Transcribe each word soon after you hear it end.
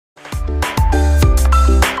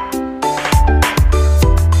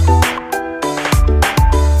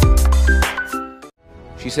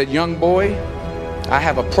She said, young boy, I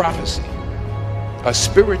have a prophecy, a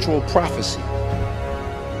spiritual prophecy.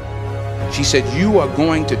 She said, you are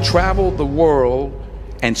going to travel the world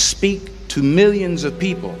and speak to millions of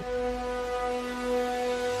people.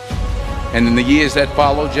 And in the years that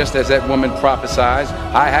followed, just as that woman prophesied,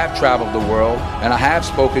 I have traveled the world and I have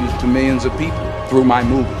spoken to millions of people through my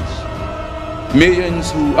movies.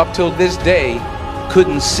 Millions who up till this day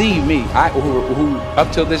couldn't see me, who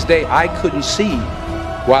up till this day I couldn't see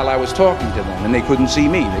while I was talking to them, and they couldn't see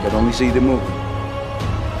me, they could only see the movie.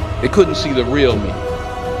 They couldn't see the real me.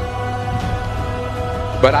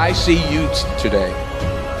 But I see you today,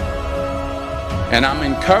 and I'm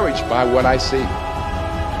encouraged by what I see.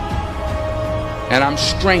 And I'm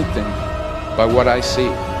strengthened by what I see.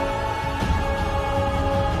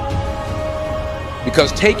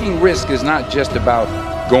 Because taking risk is not just about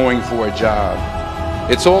going for a job.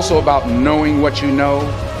 It's also about knowing what you know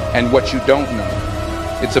and what you don't know.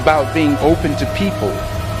 It's about being open to people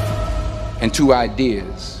and to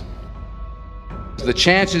ideas. The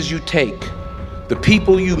chances you take, the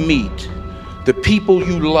people you meet, the people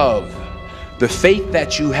you love, the faith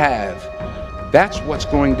that you have, that's what's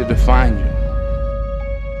going to define you.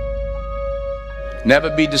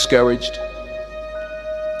 Never be discouraged.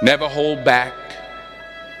 Never hold back.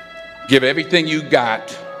 Give everything you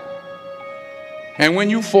got. And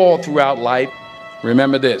when you fall throughout life,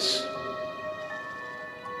 remember this: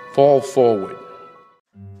 fall forward.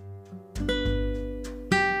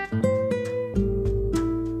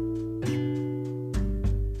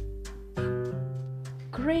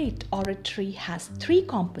 Great oratory has three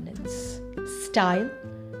components: style,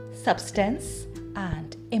 substance,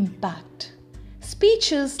 and impact.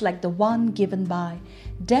 Speeches like the one given by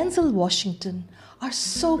Denzel Washington are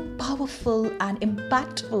so powerful and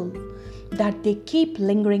impactful that they keep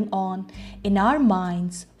lingering on in our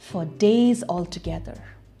minds for days altogether.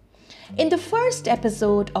 In the first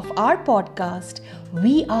episode of our podcast,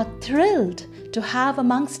 we are thrilled to have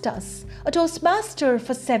amongst us a Toastmaster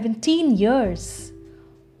for 17 years.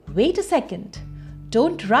 Wait a second,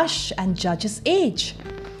 don't rush and judge his age,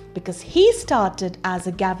 because he started as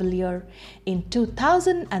a Cavalier in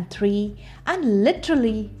 2003 and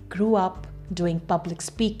literally grew up doing public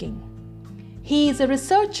speaking. He is a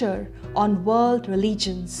researcher on world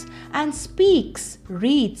religions and speaks,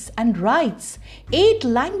 reads, and writes 8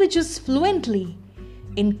 languages fluently,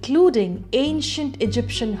 including ancient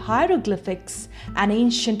Egyptian hieroglyphics and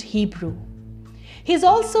ancient Hebrew. He is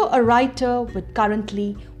also a writer with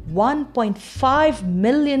currently 1.5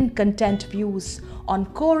 million content views on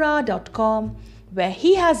Quora.com, where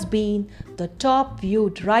he has been the top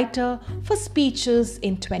viewed writer for speeches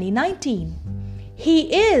in 2019.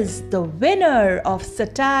 He is the winner of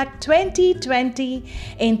SATAC 2020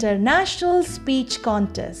 International Speech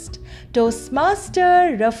Contest,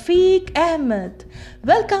 Toastmaster Rafiq Ahmed.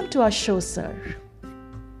 Welcome to our show, sir.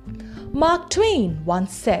 Mark Twain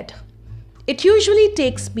once said, "It usually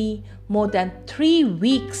takes me more than 3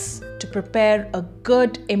 weeks to prepare a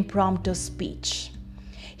good impromptu speech."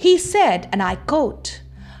 He said, and I quote,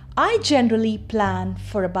 "I generally plan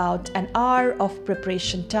for about an hour of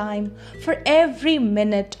preparation time for every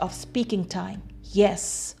minute of speaking time.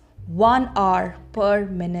 Yes, 1 hour per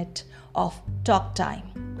minute of talk time."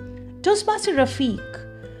 Toastmaster Rafiq,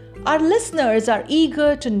 our listeners are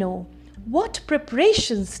eager to know, what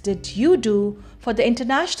preparations did you do for the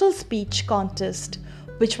International Speech Contest,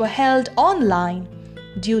 which were held online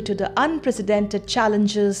due to the unprecedented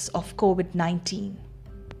challenges of COVID-19?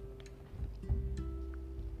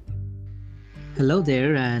 Hello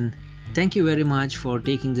there, and thank you very much for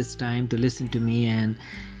taking this time to listen to me, and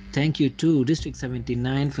thank you to District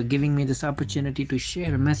 79 for giving me this opportunity to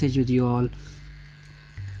share a message with you all.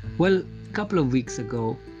 Well, a couple of weeks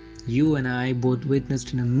ago, you and I both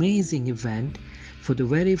witnessed an amazing event for the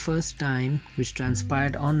very first time, which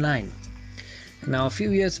transpired online. Now, a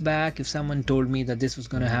few years back, if someone told me that this was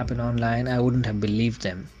going to happen online, I wouldn't have believed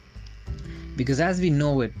them. Because as we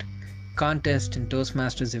know it, contest and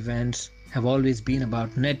Toastmasters events have always been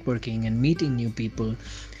about networking and meeting new people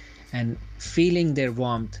and feeling their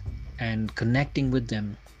warmth and connecting with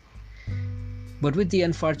them. But with the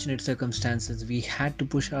unfortunate circumstances, we had to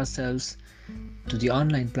push ourselves to the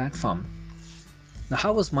online platform. Now,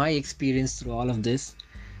 how was my experience through all of this?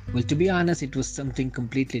 Well, to be honest, it was something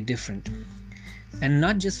completely different. And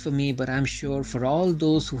not just for me, but I'm sure for all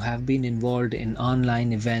those who have been involved in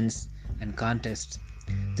online events and contests.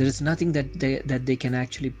 There is nothing that they can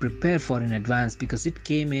actually prepare for in advance, because it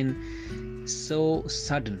came in so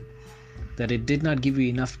sudden that it did not give you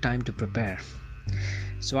enough time to prepare.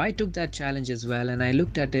 So I took that challenge as well, and I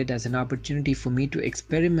looked at it as an opportunity for me to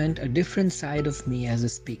experiment a different side of me as a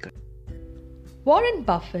speaker. Warren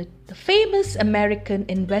Buffett, the famous American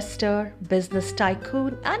investor, business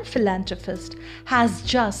tycoon, and philanthropist, has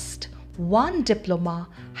just one diploma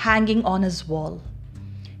hanging on his wall: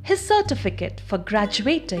 his certificate for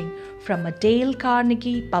graduating from a Dale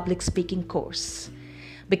Carnegie public speaking course,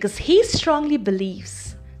 because he strongly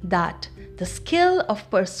believes that the skill of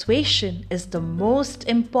persuasion is the most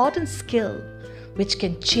important skill which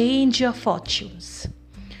can change your fortunes.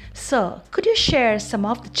 Sir, could you share some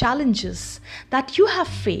of the challenges that you have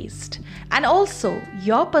faced and also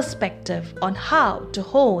your perspective on how to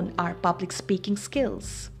hone our public speaking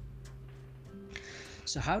skills?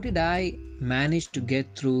 So how did I manage to get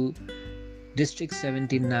through District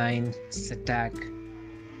 79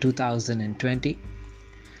 SATAC 2020?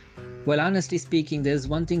 Well, honestly speaking, there's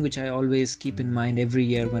one thing which I always keep in mind every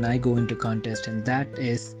year when I go into contest, and that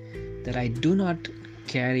is that I do not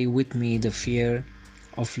carry with me the fear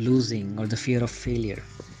of losing or the fear of failure.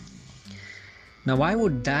 Now, why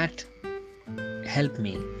would that help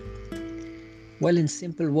me? Well, in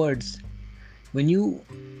simple words, when you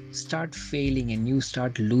start failing and you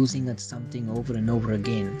start losing at something over and over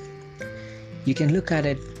again, you can look at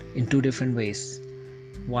it in two different ways.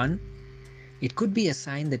 One, it could be a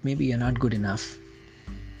sign that maybe you're not good enough.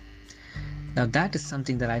 Now, that is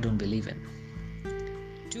something that I don't believe in.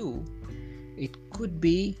 Two, it could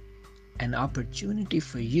be an opportunity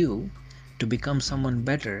for you to become someone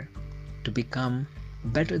better, to become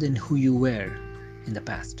better than who you were in the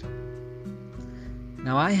past.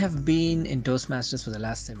 Now, I have been in Toastmasters for the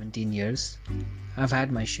last 17 years. I've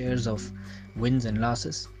had my shares of wins and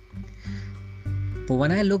losses. But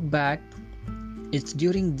when I look back, it's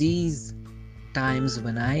during these times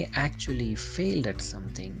when I actually failed at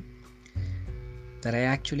something that I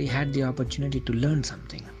actually had the opportunity to learn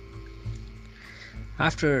something.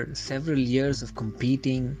 After several years of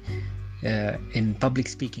competing in public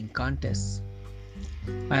speaking contests,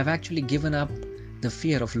 I have actually given up the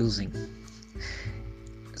fear of losing.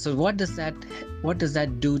 So what does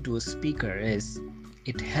that do to a speaker is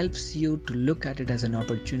it helps you to look at it as an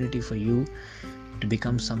opportunity for you to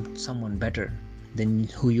become someone better than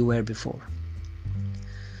who you were before.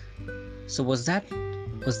 So was that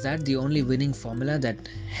the only winning formula that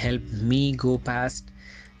helped me go past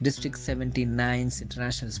District 79's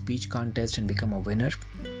International Speech Contest and become a winner?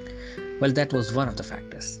 Well, that was one of the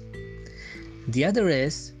factors. The other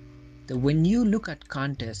is that when you look at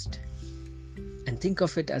contest and think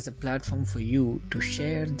of it as a platform for you to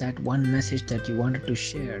share that one message that you wanted to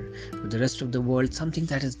share with the rest of the world, something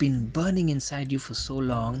that has been burning inside you for so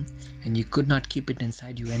long and you could not keep it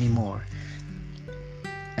inside you anymore.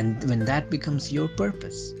 And when that becomes your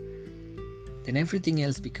purpose, then everything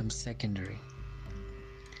else becomes secondary.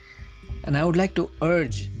 And I would like to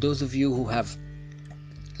urge those of you who have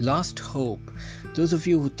lost hope, those of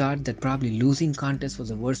you who thought that probably losing contest was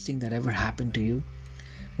the worst thing that ever happened to you,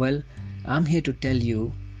 well, I'm here to tell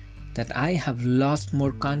you that I have lost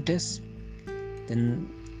more contests than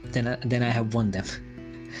I have won them.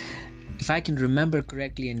 If I can remember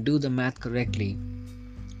correctly and do the math correctly,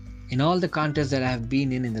 in all the contests that I have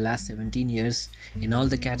been in the last 17 years, in all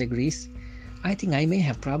the categories, I think I may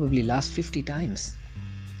have probably lost 50 times.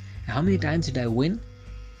 How many times did I win?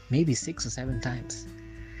 Maybe 6 or 7 times.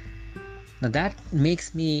 Now that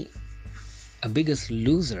makes me a biggest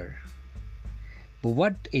loser. But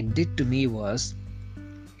what it did to me was,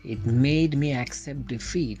 it made me accept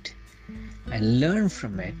defeat and learn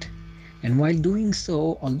from it. And while doing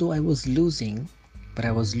so, although I was losing, but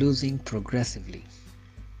I was losing progressively.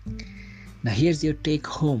 Now here's your take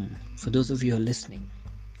home for those of you who are listening.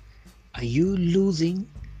 Are you losing,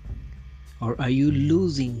 or are you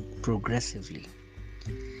losing progressively?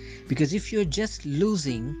 Because if you're just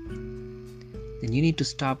losing, then you need to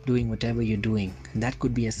stop doing whatever you're doing. And that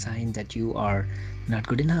could be a sign that you are not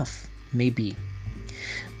good enough, maybe.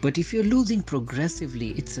 But if you're losing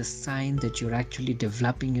progressively, it's a sign that you're actually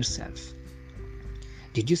developing yourself.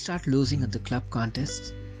 Did you start losing at the club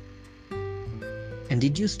contests? And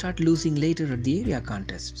did you start losing later at the area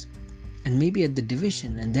contests? And maybe at the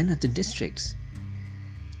division and then at the districts?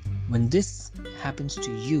 When this happens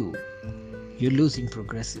to you, you're losing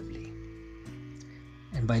progressively.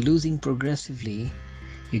 And by losing progressively,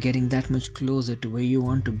 you're getting that much closer to where you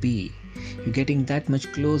want to be. You're getting that much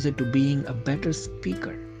closer to being a better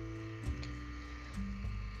speaker.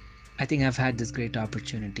 I think I've had this great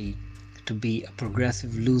opportunity to be a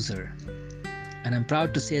progressive loser. And I'm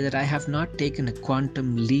proud to say that I have not taken a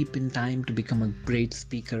quantum leap in time to become a great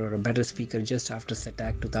speaker or a better speaker just after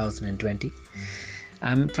SATAC 2020.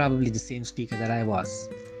 I'm probably the same speaker that I was.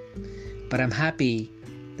 But I'm happy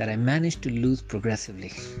that I managed to lose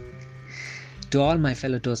progressively. To all my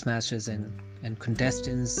fellow Toastmasters and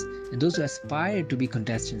contestants, and those who aspire to be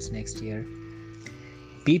contestants next year,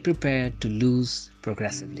 be prepared to lose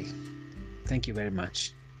progressively. Thank you very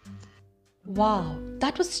much. Wow,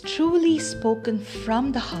 that was truly spoken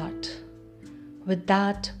from the heart. With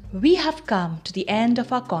that, we have come to the end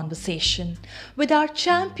of our conversation with our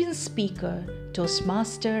champion speaker,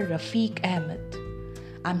 Toastmaster Rafiq Ahmed.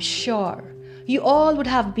 I'm sure you all would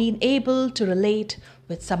have been able to relate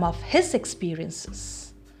with some of his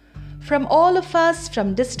experiences. From all of us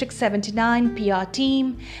from District 79 PR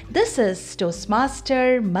team, this is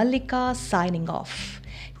Toastmaster Mallika signing off.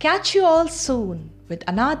 Catch you all soon with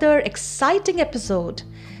another exciting episode.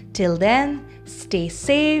 Till then, stay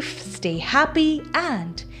safe, stay happy,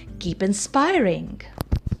 and keep inspiring.